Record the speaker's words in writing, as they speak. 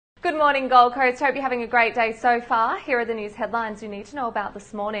Good morning, Gold Coast. Hope you're having a great day so far. Here are the news headlines you need to know about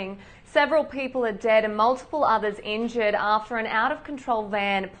this morning. Several people are dead and multiple others injured after an out-of-control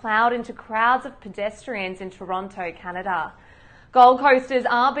van ploughed into crowds of pedestrians in Toronto, Canada. Gold Coasters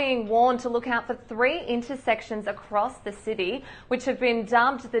are being warned to look out for 3 intersections across the city, which have been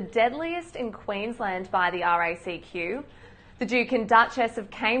dubbed the deadliest in Queensland by the RACQ. The Duke and Duchess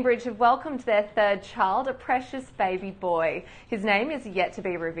of Cambridge have welcomed their 3rd child, a precious baby boy. His name is yet to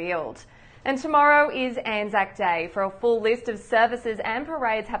be revealed. And tomorrow is Anzac Day. For a full list of services and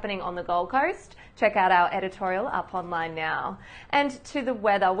parades happening on the Gold Coast, check out our editorial up online now. And to the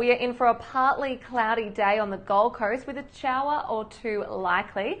weather, we are in for a partly cloudy day on the Gold Coast with a shower or 2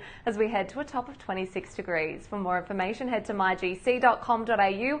 likely as we head to a top of 26 degrees. For more information, head to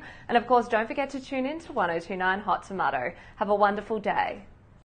mygc.com.au and of course don't forget to tune in to 1029 Hot Tomato. Have a wonderful day.